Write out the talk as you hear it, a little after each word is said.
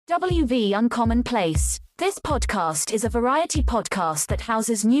WV Uncommon Place. This podcast is a variety podcast that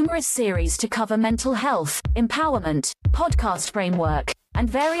houses numerous series to cover mental health, empowerment, podcast framework, and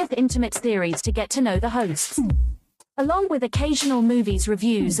various intimate theories to get to know the hosts. Along with occasional movies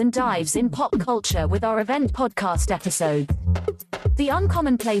reviews and dives in pop culture with our event podcast episodes. The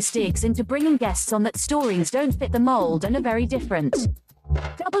Uncommon Place digs into bringing guests on that stories don't fit the mold and are very different.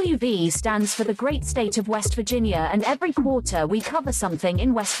 WV stands for the great state of West Virginia, and every quarter we cover something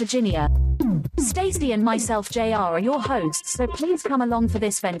in West Virginia. Stacey and myself, JR, are your hosts, so please come along for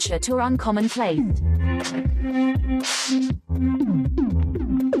this venture to our Uncommon Place.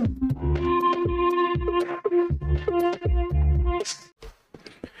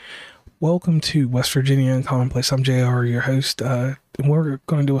 Welcome to West Virginia Uncommon Place. I'm JR, your host, and we're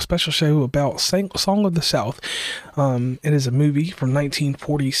going to do a special show about Song of the South. It is a movie from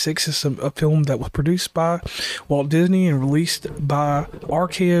 1946. It's a film that was produced by Walt Disney and released by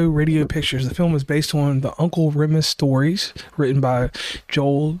RKO Radio Pictures. The film is based on the Uncle Remus stories written by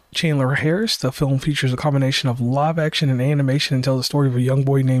Joel Chandler Harris. The film features a combination of live action and animation and tells the story of a young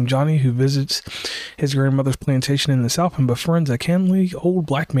boy named Johnny who visits his grandmother's plantation in the South and befriends a kindly old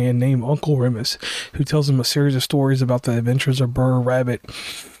black man named Uncle Remus, who tells him a series of stories about the adventures of Burr Rabbit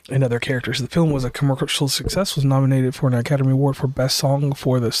and other characters. The film was a commercial success, was nominated for an Academy Award for Best Song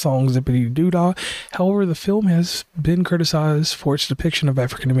for the song Zippity Doo Dah. However, the film has been criticized for its depiction of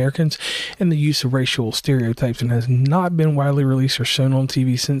African Americans and the use of racial stereotypes and has not been widely released or shown on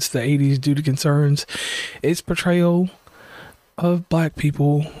TV since the 80s due to concerns its portrayal of black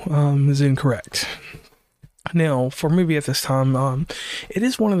people is incorrect. Now, for a movie at this time, it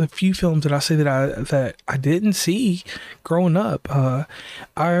is one of the few films that I say that I didn't see growing up.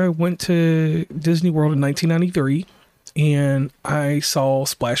 I went to Disney World in 1993, and I saw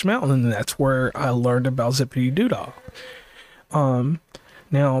Splash Mountain, and that's where I learned about Zippity Doo Dah.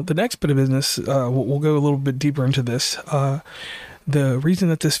 Now, the next bit of business, we'll go a little bit deeper into this. The reason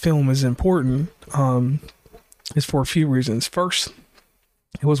that this film is important is for a few reasons. First,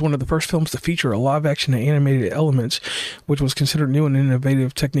 it was one of the first films to feature a live-action and animated elements, which was considered new and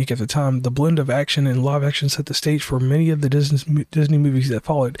innovative technique at the time. The blend of action and live-action set the stage for many of the Disney movies that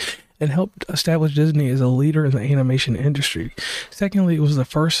followed and helped establish Disney as a leader in the animation industry. Secondly, it was the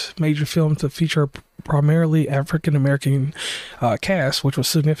first major film to feature a primarily African-American cast, which was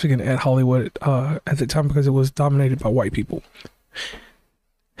significant at Hollywood at the time because it was dominated by white people.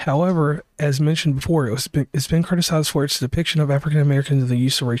 However, as mentioned before, it's been criticized for its depiction of African Americans and the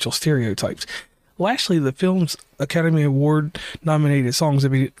use of racial stereotypes. Lastly, the film's Academy Award nominated song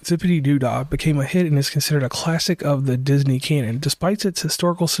Zippity Doo Dah became a hit and is considered a classic of the Disney canon. Despite its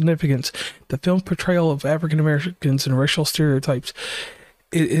historical significance, the film's portrayal of African Americans and racial stereotypes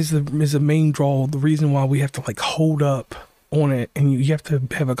is the main draw, the reason why we have to hold up on it, and you have to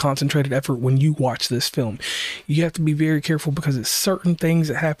have a concentrated effort when you watch this film. You have to be very careful because it's certain things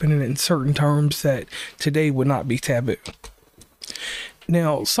that happen in certain terms that today would not be taboo.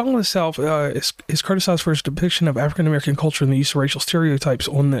 Now, Song of the South is criticized for its depiction of African American culture and the use of racial stereotypes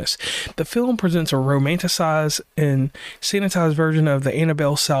on this. The film presents a romanticized and sanitized version of the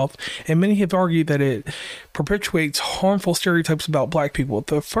Annabelle South, and many have argued that it perpetuates harmful stereotypes about black people.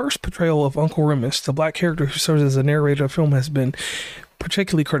 The first portrayal of Uncle Remus, the black character who serves as a narrator of the film, has been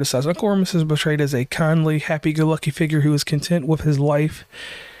particularly criticized. Uncle Remus is portrayed as a kindly, happy-go-lucky figure who is content with his life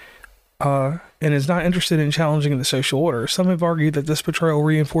and is not interested in challenging the social order. Some have argued that this portrayal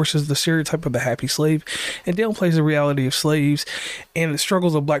reinforces the stereotype of the happy slave and downplays the reality of slaves and the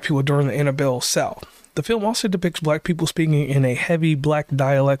struggles of black people during the Annabelle South. The film also depicts black people speaking in a heavy black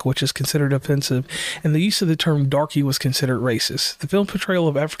dialect, which is considered offensive, and the use of the term darky was considered racist. The film's portrayal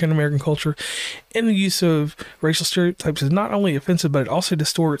of African American culture and the use of racial stereotypes is not only offensive, but it also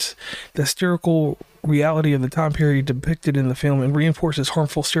distorts the historical reality of the time period depicted in the film and reinforces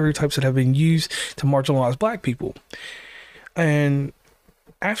harmful stereotypes that have been used to marginalize black people. And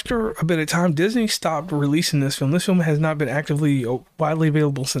after a bit of time, Disney stopped releasing this film. This film has not been actively widely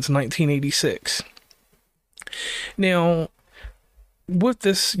available since 1986. Now, with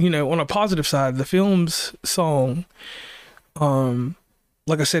this, on a positive side, the film's song,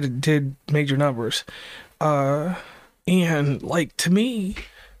 like I said, it did major numbers. And to me,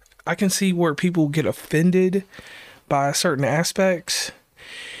 I can see where people get offended by certain aspects.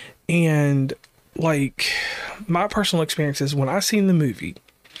 And my personal experience is when I seen the movie,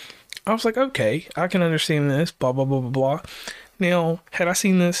 I was like, okay, I can understand this, blah, blah, blah, blah, blah. Now, had I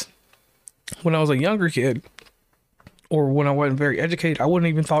seen this when I was a younger kid, or when I wasn't very educated, I wouldn't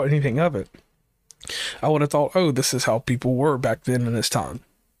even thought anything of it. I would have thought, oh, this is how people were back then in this time.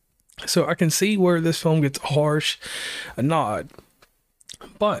 So I can see where this film gets harsh, a nod.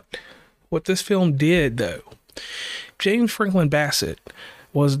 But what this film did, though, James Franklin Bassett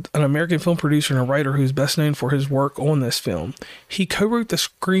was an American film producer and a writer who's best known for his work on this film. He co-wrote the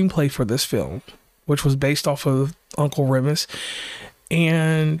screenplay for this film, which was based off of Uncle Remus.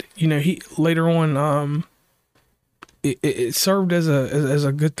 And, you know, he later on, it served as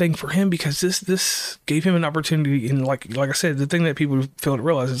a good thing for him, because this gave him an opportunity. And like I said, the thing that people fail to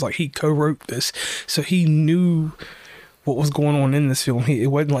realize is, like, he co-wrote this, so he knew what was going on in this film. It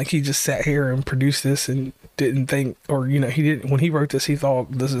wasn't like he just sat here and produced this and didn't think, or, you know, he didn't, when he wrote this, he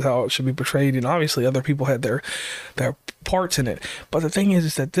thought this is how it should be portrayed. And obviously other people had their parts in it. But the thing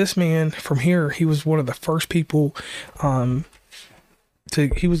is that this man from here, he was one of the first people,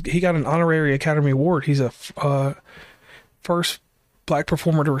 he got an honorary Academy Award. He's a first black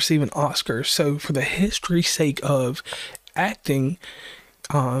performer to receive an Oscar. So for the history's sake of acting,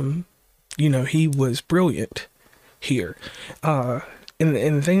 you know, he was brilliant here. And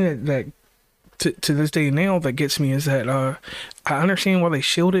the thing that to this day now that gets me is that I understand why they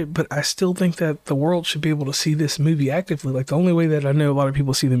shielded it, but I still think that the world should be able to see this movie actively. Like, the only way that I know a lot of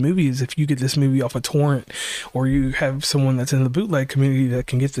people see the movie is if you get this movie off a torrent, or you have someone that's in the bootleg community that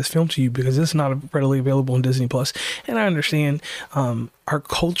can get this film to you, because it's not readily available on Disney Plus. And I understand our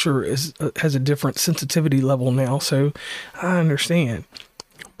culture has a different sensitivity level now, so I understand.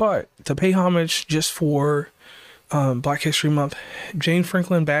 But to pay homage just for Black History Month, James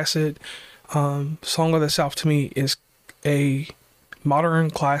Franklin Bassett, Song of the South, to me, is a modern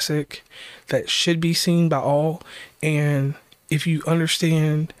classic that should be seen by all. And if you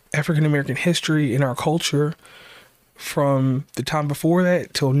understand African American history and our culture from the time before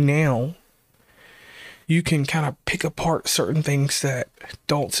that till now, you can kind of pick apart certain things that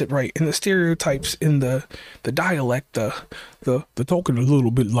don't sit right. And the stereotypes in the dialect, the talking a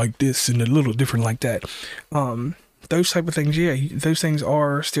little bit like this and a little different like that. Those type of things, yeah, those things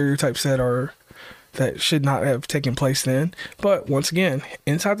are stereotypes that should not have taken place then. But once again,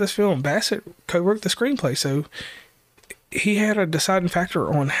 inside this film, Bassett co-wrote the screenplay, so he had a deciding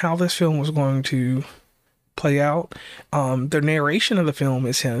factor on how this film was going to play out. The narration of the film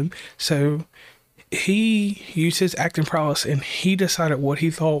is him, so he used his acting prowess and he decided what he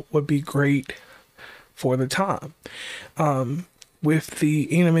thought would be great for the time. With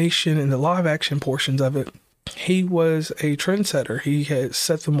the animation and the live action portions of it, he was a trendsetter. He had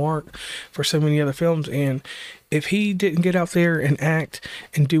set the mark for so many other films, and if he didn't get out there and act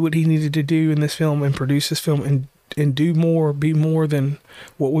and do what he needed to do in this film and produce this film and do more, be more than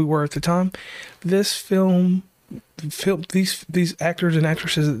what we were at the time, this film these actors and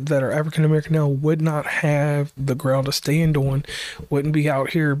actresses that are African American now would not have the ground to stand on, wouldn't be out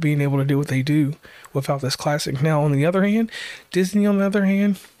here being able to do what they do without this classic. Now, on the other hand, Disney, on the other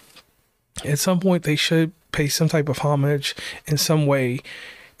hand, at some point they should pay some type of homage in some way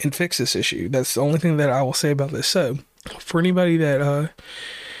and fix this issue. That's the only thing that I will say about this. So, for anybody that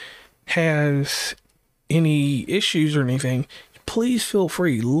has any issues or anything, please feel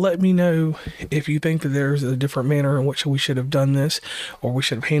free. Let me know if you think that there's a different manner in which we should have done this, or we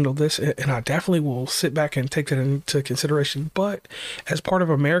should have handled this, and I definitely will sit back and take that into consideration. But as part of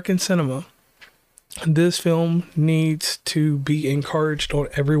American cinema, this film needs to be encouraged on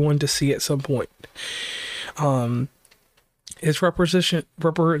everyone to see at some point. Its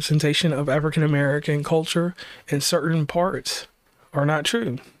representation of African American culture in certain parts are not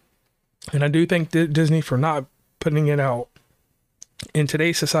true. And I do thank Disney for not putting it out in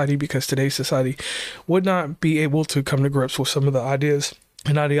today's society, because today's society would not be able to come to grips with some of the ideas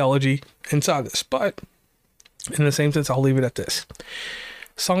and ideology inside this. But in the same sense, I'll leave it at this.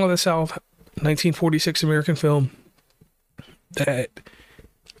 Song of the South, 1946 American film that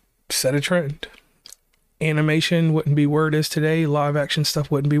set a trend. Animation wouldn't be where it is today. Live action stuff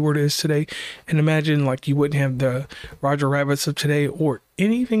wouldn't be where it is today. And imagine, like, you wouldn't have the Roger Rabbits of today or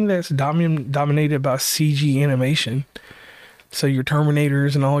anything that's dominated by CG animation. So your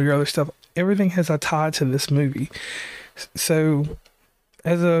Terminators and all your other stuff, everything has a tie to this movie. So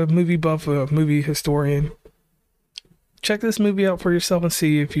as a movie buff, a movie historian, check this movie out for yourself and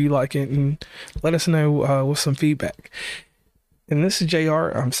see if you like it, and let us know with some feedback. And this is JR.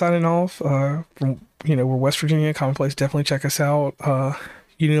 I'm signing off from, we're West Virginia, Commonplace. Definitely check us out.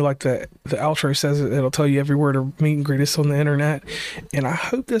 Like the outro says, it'll tell you everywhere to meet and greet us on the internet. And I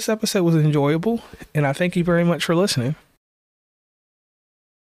hope this episode was enjoyable, and I thank you very much for listening.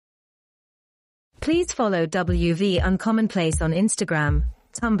 Please follow WV Uncommonplace on Instagram,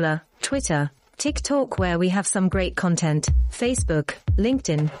 Tumblr, Twitter, TikTok, where we have some great content, Facebook,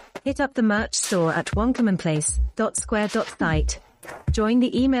 LinkedIn. Hit up the merch store at oncommonplace.square.site. Join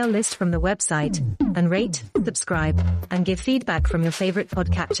the email list from the website and rate, subscribe, and give feedback from your favorite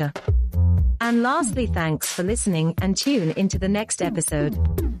podcatcher. And lastly, thanks for listening and tune into the next episode.